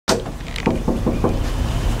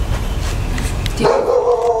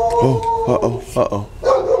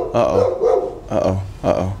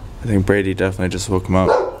I think Brady definitely just woke him up.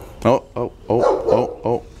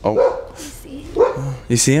 Oh.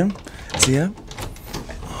 You see him? See him?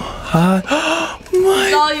 Hi.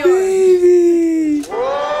 My baby!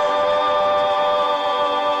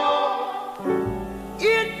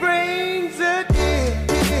 It brings a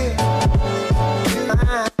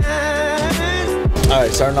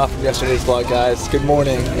Alright, starting off from yesterday's vlog, guys. Good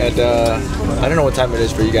morning, and I don't know what time it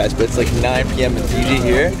is for you guys, but it's like 9 p.m. in Fiji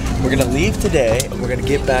here. We're gonna leave today, and we're gonna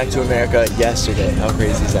get back to America yesterday. How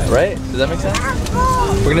crazy is that, right? Does that make sense?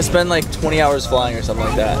 We're gonna spend like 20 hours flying or something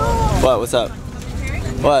like that. What? What's up?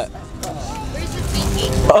 What?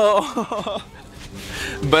 Oh!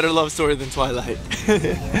 Better love story than Twilight.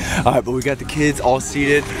 Alright, but we got the kids all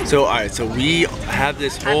seated. So alright, so we have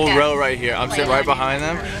this whole row right here. I'm sitting right behind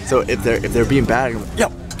them. So if they're being bad, I'm like,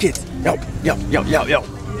 yo, kids, yo.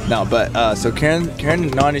 No, but so Keren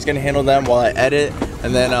and Nani's gonna handle them while I edit,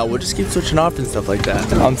 and then we'll just keep switching off and stuff like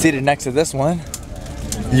that. I'm seated next to this one.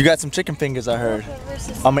 You got some chicken fingers, I heard.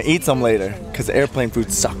 I'm gonna eat some later, because airplane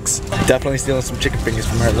food sucks. Definitely stealing some chicken fingers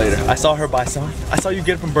from her later. I saw her buy some. I saw you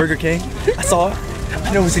get it from Burger King. I saw it.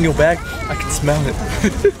 I know it's in your bag. I can smell it.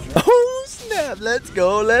 Oh snap! Let's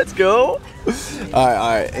go. All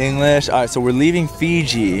right. English. All right. So we're leaving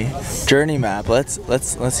Fiji. Journey map. Let's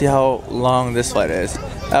see how long this flight is.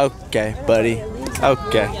 Okay, buddy.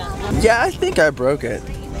 Okay. Yeah, I think I broke it.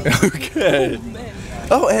 Okay.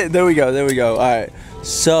 Oh, hey, there we go. All right.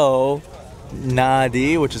 So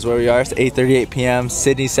Nadi, which is where we are, it's 8:38 p.m.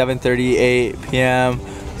 Sydney, 7:38 p.m.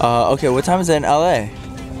 Okay, what time is it in LA?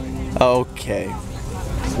 Okay.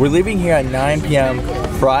 We're leaving here at 9 p.m.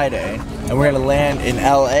 Friday, and we're gonna land in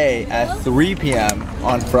LA at 3 p.m.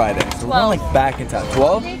 on Friday. So we're going like back in time.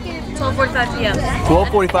 12? 12:45 p.m.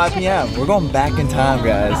 12:45 p.m. We're going back in time,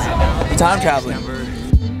 guys. Time traveling.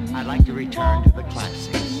 I'd like to return to the classics.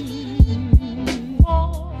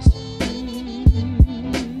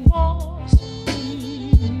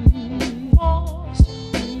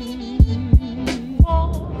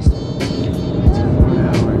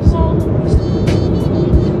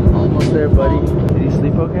 There, buddy. Did you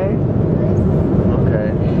sleep okay?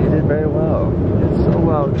 Okay, you did very well. You did so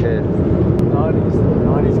well, kid.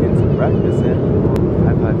 Naughty's getting some breakfast in.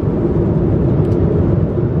 High five.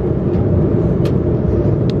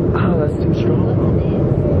 Oh, that's too strong.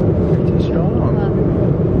 You're too strong.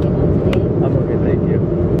 I'm okay, thank you.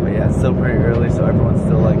 But yeah, it's still pretty early, so everyone's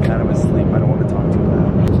still like kind of asleep. I don't want to talk too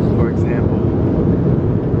loud. For example,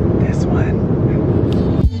 this one.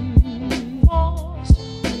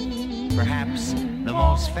 Perhaps the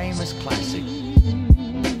most famous classic.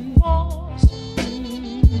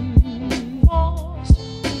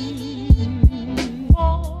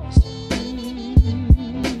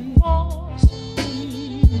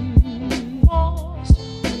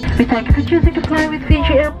 We thank you for choosing to fly with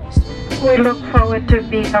Fiji Air. We look forward to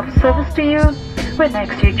being of service to you when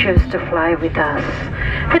next you choose to fly with us.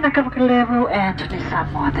 Pinakamakalero and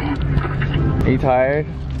Nisamote. Are you tired?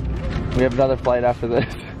 We have another flight after this.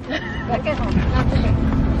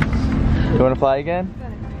 You want to fly again?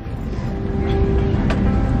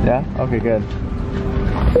 Yeah? Okay, good.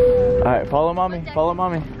 Alright, follow mommy.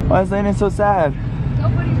 Why is Landon so sad?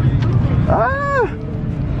 Ah!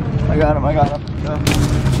 I got him. Go.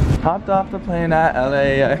 Hopped off the plane at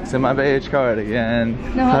LAX in my beige cardigan.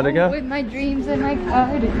 No, how'd it go? with my dreams and my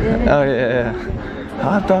cardigan. Oh yeah.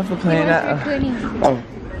 Hopped off the plane at... Oh,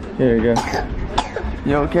 here you go.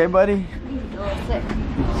 You okay, buddy?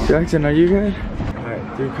 Jackson, are you good?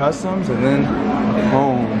 Alright, through customs and then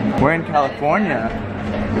home. We're in California.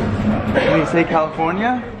 Can you say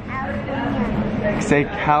California? Say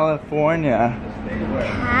California.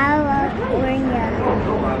 California.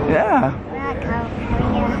 Yeah.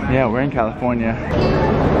 California. Yeah, we're in California.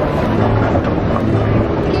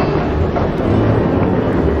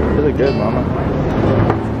 Really good, Mama.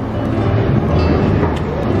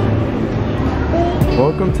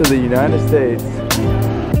 Welcome to the United States.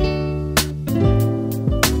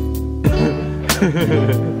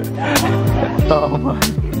 Oh my.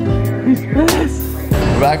 He's pissed.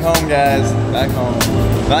 We're back home, guys. Back home.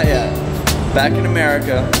 Not yet. Back in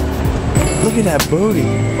America. Look at that booty.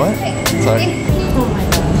 What? Sorry. Oh my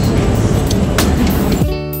gosh.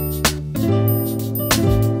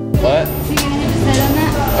 What? So you're gonna just sit on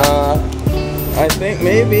that? I think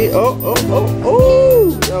maybe. Oh.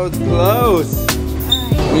 That was close.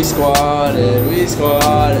 We squatted.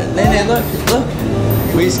 Nene, look.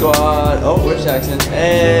 We squad. Oh, where's Jackson?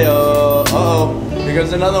 Hey, oh. Here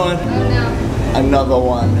goes another one. Oh no. Another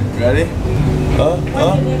one. Ready? Ma,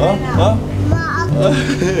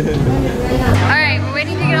 Alright, we're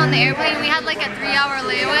waiting to get on the airplane. We had like a 3-hour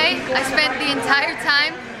layaway. I spent the entire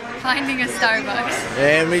time finding a Starbucks.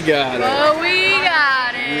 And we got it. Oh, we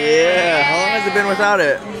got it. Yeah, how long has it been without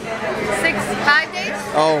it? 5 days?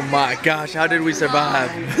 Oh my gosh, how did we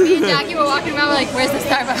survive? Me and Jackie were walking around, we're like, where's the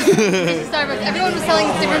Starbucks? Where's the Starbucks? Everyone was telling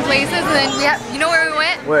us different places, and then you know where we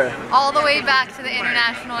went? Where? All the way back to the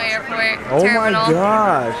international airport Oh terminal. my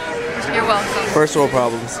gosh. You're welcome. First world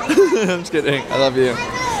problems. I'm just kidding. I love you.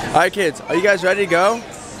 Alright kids, are you guys ready to go?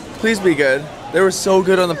 Please be good. They were so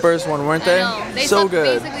good on the first one, weren't they? I know. They so slept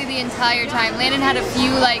good. basically the entire time. Landon had a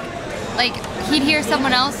few like he'd hear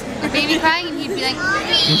someone else, their baby crying, and he'd be like,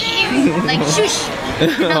 like shush.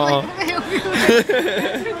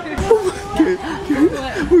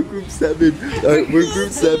 We're group 7. We're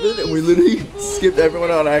group 7 and we literally skipped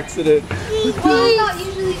everyone on accident. Usually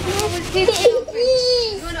people with kids.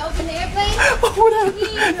 You want to open the airplane? Oh, what happened? You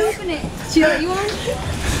want to open it. She let you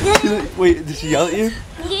on? Wait, did she yell at you?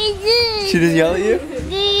 She didn't yell at you?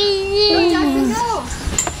 Go, Jackson,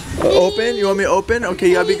 go. Open? You want me to open? Okay,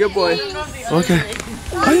 you gotta be a good boy. Okay.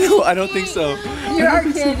 I know, I don't think so. You're our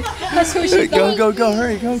kid. That's what she Go, go, go,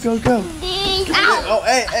 hurry, go, go, go. Oh,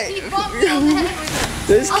 hey, hey.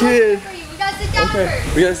 This kid. We gotta sit down Okay,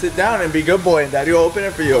 first. we gotta sit down and be a good boy and Daddy will open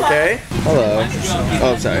it for you, okay? Hello.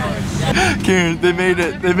 Oh, I'm sorry. Karen, they made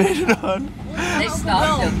it. They made it on. They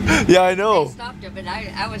stopped him. Yeah, I know. They stopped him, and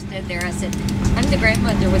I was stood there. I said, I'm the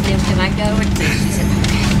grandmother with him. Can I go? And she said,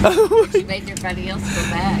 okay. She made everybody else go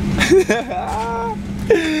back.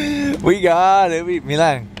 We got it.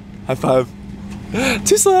 Milan, high five.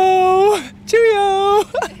 Too slow. Cheerio.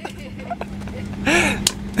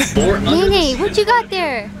 Nene, what you got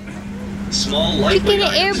there? Small You lightweight get an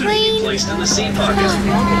items may be airplane? placed in the seat pocket.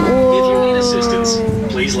 If you need assistance,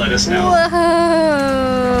 please let us know.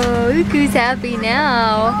 Whoa, look who's happy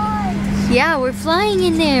now. Yeah, we're flying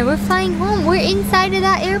in there. We're flying home. We're inside of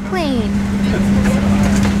that airplane.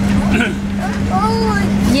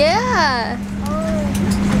 Yeah.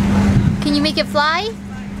 Can you make it fly?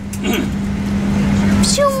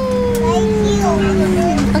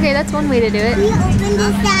 Okay, that's one way to do it.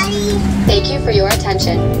 Thank you for your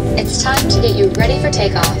attention. It's time to get you ready for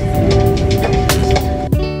takeoff.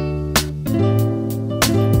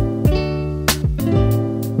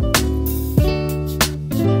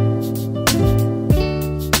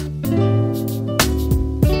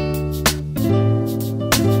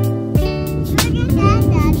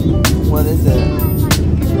 What is it?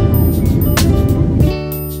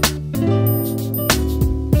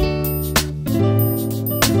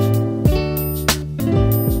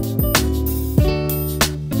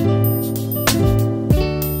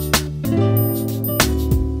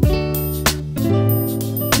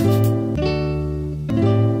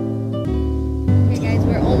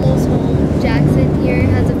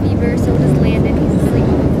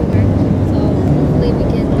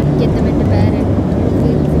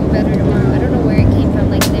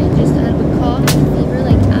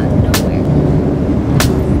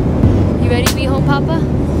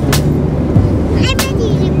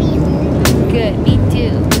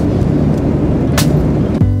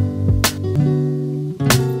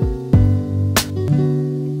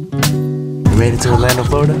 Made it to Orlando,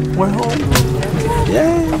 Florida. We're home.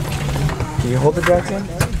 Yay! Can you hold it, Jackson?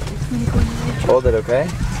 Hold it, okay?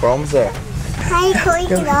 We're almost there. Can you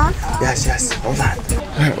close it off? Yes, yes. Hold on.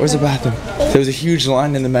 Alright, where's the bathroom? There was a huge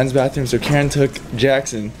line in the men's bathroom, so Karen took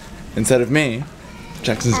Jackson instead of me.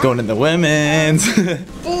 Jackson's going in the women's.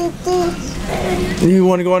 You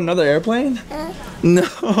want to go on another airplane?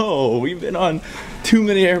 No, we've been on too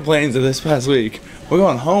many airplanes in this past week. We're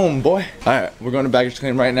going home, boy. Alright, we're going to baggage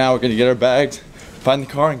claim right now. We're going to get our bags, find the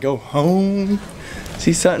car, and go home.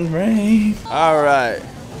 See Sutton Rain. Alright,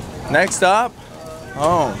 next stop,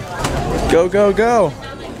 home. Go, go, go.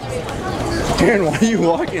 Karen, why are you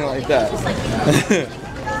walking like that? He's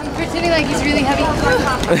pretending like he's really heavy.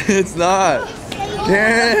 It's not.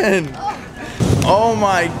 Karen! Oh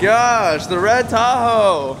my gosh, the red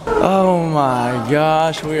Tahoe! Oh my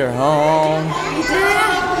gosh, we are home.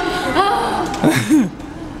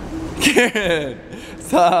 Karen,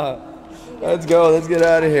 stop. Let's go, let's get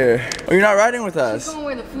out of here. Oh, you're not riding with us? Going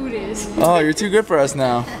where the food is. Oh, you're too good for us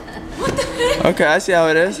now. What the heck? Okay, I see how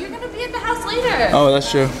it is. You're gonna be at the house later. Oh, that's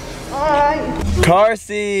true. Car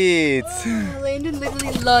seats! Landon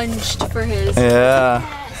literally lunged for his. Yeah.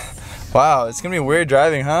 Wow, it's gonna be weird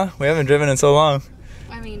driving, huh? We haven't driven in so long.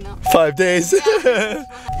 I mean, no. 5 days.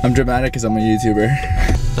 I'm dramatic because I'm a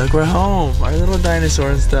YouTuber. Look, we're home. Our little dinosaur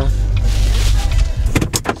and stuff.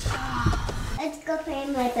 Let's go play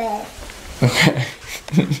in my bed. Okay.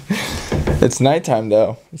 It's nighttime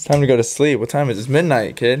though. It's time to go to sleep. What time is it? It's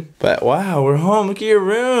midnight, kid. But wow, we're home. Look at your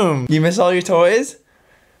room. You miss all your toys?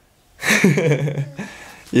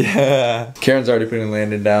 Yeah. Karen's already putting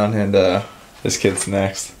Landon down and this kid's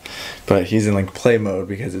next. But he's in like play mode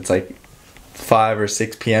because it's like 5 or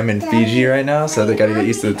 6 p.m. in Fiji right now. So they gotta get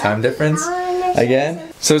used to the time difference again.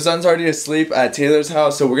 So Son's already asleep at Taylor's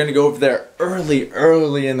house. So we're gonna go over there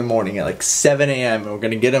early in the morning at like 7 a.m. and we're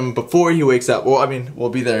gonna get him before he wakes up. Well, I mean,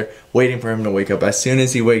 we'll be there waiting for him to wake up. As soon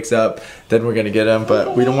as he wakes up, then we're gonna get him.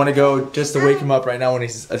 But we don't wanna go just to wake him up right now when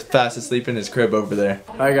he's fast asleep in his crib over there.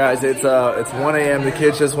 Alright guys, it's 1 a.m. The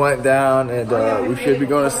kids just went down and we should be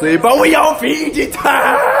going to sleep. But we on Fiji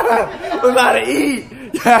time! We're about to eat!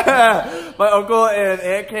 Yeah! My uncle and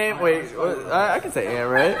aunt came. Wait, I can say aunt,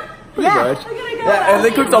 right? Pretty much. Yeah, and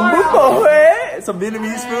they cooked some kuhwahh, some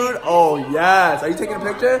Vietnamese food. Oh yes. Are you taking a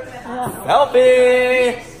picture?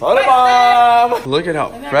 Selfie! Photo bomb! Look at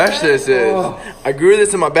how fresh this is. I grew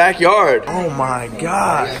this in my backyard. Oh my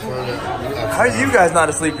gosh. How are you guys not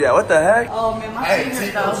asleep yet? What the heck? Oh man, my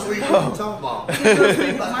feet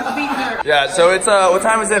hurt. Yeah, so it's what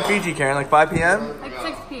time is it in Fiji, Karen? Like 5 p.m.? Like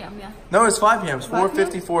 6 p.m. Yeah. No, it's 5 p.m. It's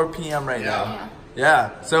 4:54 p.m. right now.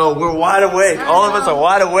 Yeah, so we're wide awake. All of us are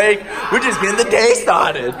wide awake. We're just getting the day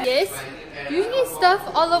started. Yes. You get stuff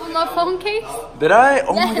all over my phone case? Did I?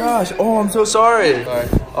 Oh my gosh. Oh, I'm so sorry.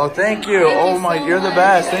 Oh, thank you. Oh my, you're the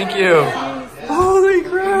best. Thank you. Holy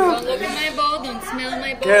crap. Look at my bowl. Don't smell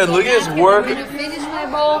my bowl. Karen, look at this work. I'm gonna finish my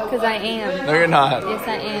bowl because I am. No, you're not. Yes,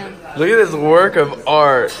 I am. Look at this work of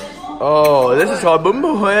art. Oh, this is called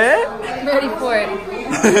kuhwahh. I'm ready for it.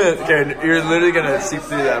 Karen, you're literally gonna see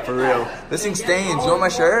through that for real. This thing stains. You want my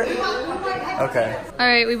shirt? Okay.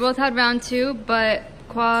 Alright, we both had round 2, but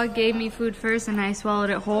Khoa gave me food first and I swallowed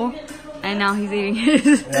it whole. And now he's eating it.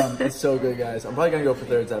 Yeah, it's so good, guys. I'm probably gonna go for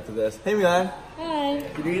thirds after this. Hey, Milan. Hi.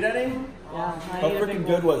 Did you eat any? Yeah. How freaking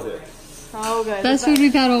good was it? So good. Best food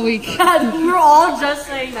we've had all week. We're all just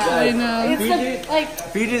saying that. I know.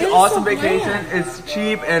 Fiji's awesome vacation. It's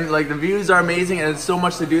cheap and like the views are amazing and there's so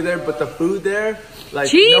much to do there. But the food there, like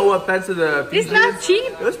cheap? No offense to the Fijians. It's not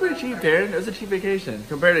cheap. It was pretty cheap, Karen. It was a cheap vacation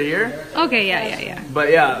compared to here. Okay, yeah. But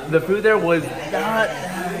yeah, the food there was not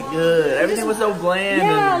that good. Everything was so bland.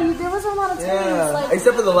 Yeah, and, there was a lot of taste. yeah. Like,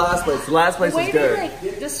 Except for the last place. The last place the was way good. they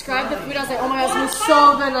like described the food, I was like, oh my god, it smells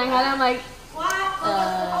so good. And I had it, I'm like,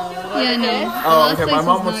 Yeah, no. Oh, okay. My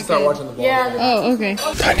mom wants to start watching the ball. yeah. Oh, okay.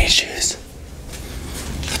 Do I need shoes?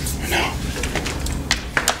 No.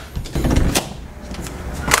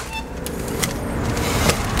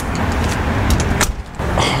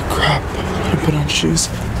 Oh crap! I didn't put on shoes.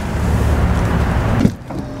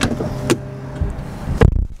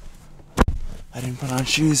 I didn't put on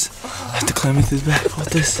shoes. I have to climb into the back. What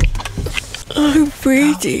this? I'm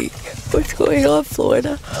freezing. What's going on,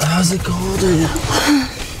 Florida? How's it cold in here?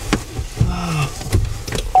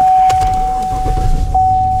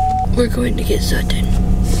 We're going to get Sutton.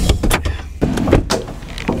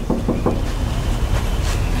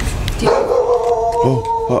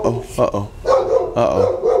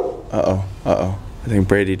 Uh-oh. I think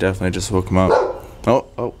Brady definitely just woke him up.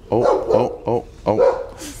 Oh.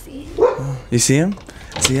 You see him?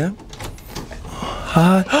 See him?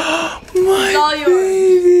 Hi. My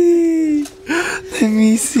baby. Let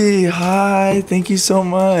me see. Hi. Thank you so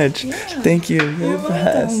much. Yeah. Thank you. You're the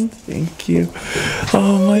best. Thank you.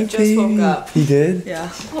 Oh, my baby. Woke up. He did? Yeah.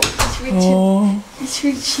 Oh. It's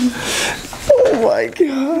Richie. Oh my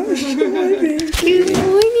gosh. My baby. Good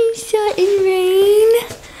morning, Sutton Rain.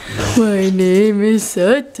 My name is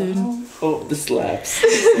Sutton. Oh, the slaps.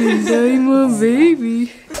 And I'm a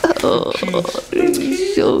baby. Oh,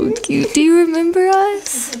 you're so cute. Do you remember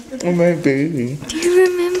us? Oh, my baby. Do you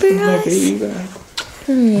remember us? My baby back.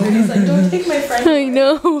 He's like, don't take my friend. I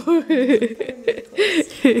know.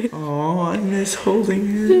 Oh, I miss holding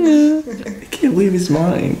him. I can't believe he's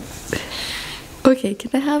mine. Okay,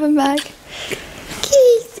 can I have him back?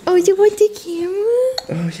 Kiss. Oh, you want the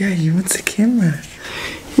camera? Oh, yeah, he wants the camera.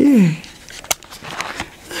 Here.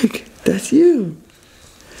 Look, that's you.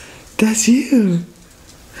 That's you.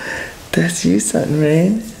 That's you, Sutton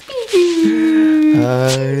Rain.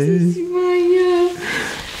 Hi. Maya.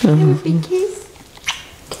 Have a big kiss.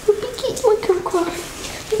 Have a big kiss. Come cry.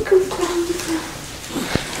 Come cry.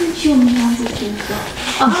 Show me how to kiss.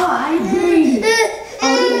 Oh, I agree.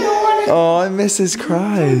 Oh, I miss his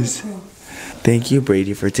cries. Thank you,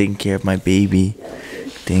 Brady, for taking care of my baby.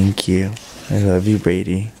 Thank you. I love you,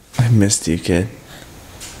 Brady. I missed you, kid.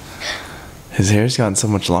 His hair's gotten so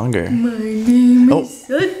much longer. My name is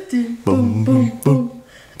Sutton. Boom, boom, boom.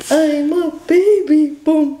 I'm a baby.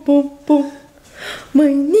 Boom, boom, boom. My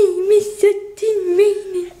name is Sutton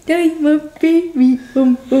Rain. Daddy, my baby.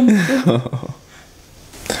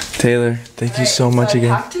 Taylor, thank you so much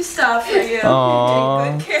again. I have to stop for you.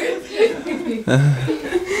 Aww. Take good care of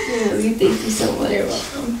you. Thank you so much. You're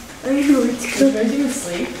welcome. Did you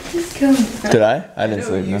sleep? Just come. Did I? I didn't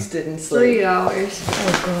sleep, no. You didn't sleep. 3 hours.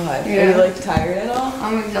 Oh god. Yeah. Are you like tired at all?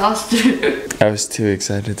 I'm exhausted. I was too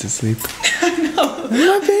excited to sleep. I know.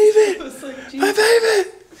 My baby! Like, My baby!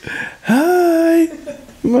 Hi!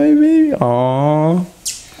 My baby. Aww.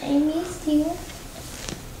 I miss you.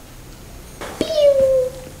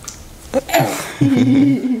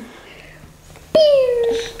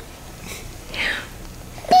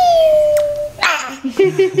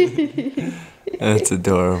 That's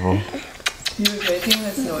adorable. He was making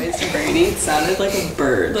this noise to Brady. It sounded like a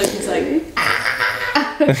bird. Like he's like,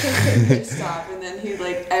 just stop. And then he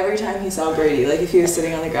like every time he saw Brady, like if he was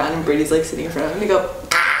sitting on the ground and Brady's like sitting in front of him, he'd go.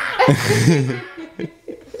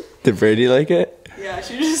 Did Brady like it? Yeah,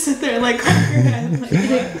 she would just sit there and like clap her head. Like,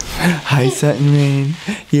 what? Hi, Sutton Rain.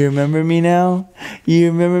 You remember me now?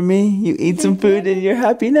 You remember me? You eat some food and you're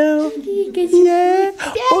happy now? Yeah.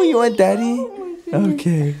 Oh, you want daddy?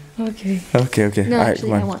 Okay. Okay. Okay. No, All right, actually,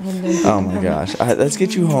 come on. I want him to. Oh my gosh. All right, let's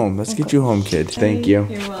get you home. Let's get you home, kid. Thank you.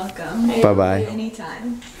 You're welcome. Bye-bye.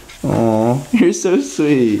 Anytime. Aw, you're so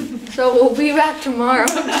sweet. So we'll be back tomorrow.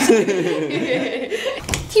 Boys.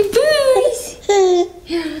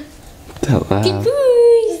 Dyalla.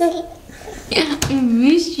 Boys. I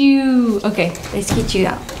miss you. Okay, let's get you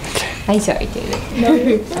out. I'm sorry, David. No,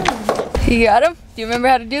 you got him? Do you remember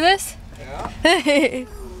how to do this? Yeah.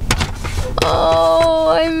 Oh,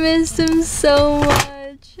 I missed him so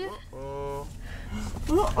much. Oh.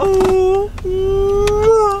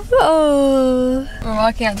 We're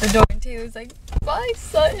walking out the door and Taylor's like, bye,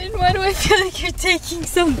 Sutton. Why do I feel like you're taking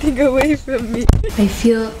something away from me? I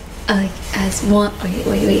feel like as one.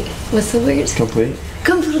 Wait. What's the word? Complete?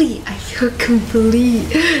 Complete. I feel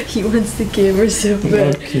complete. He wants the camera so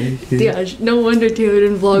bad. Okay. Yeah, no wonder Taylor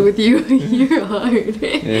didn't vlog with you. You're hard.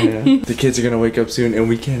 Yeah. The kids are gonna wake up soon and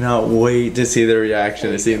we cannot wait to see their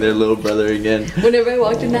reaction to seeing their little brother again. Whenever I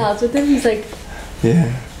walked in the house with him, he's like,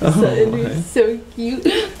 yeah. Sutton is so cute.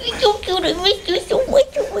 You're so cute. I miss you so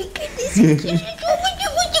much. Oh my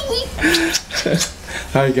goodness.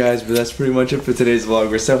 Alright guys, but that's pretty much it for today's vlog.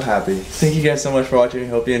 We're so happy. Thank you guys so much for watching.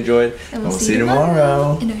 Hope you enjoyed. And we'll see you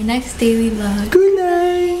tomorrow in our next daily vlog. Good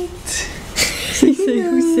night.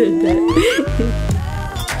 Who said that?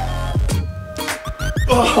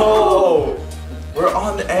 Oh! We're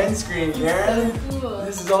on the end screen, Karen. Cool.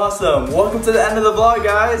 This is awesome. Welcome to the end of the vlog,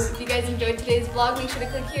 guys. If you guys enjoyed today's vlog, make sure to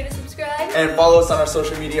click here to subscribe. And follow us on our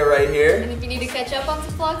social media right here. And if you need to catch up on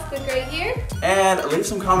some vlogs, click right here. And leave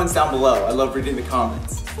some comments down below. I love reading the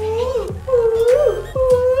comments.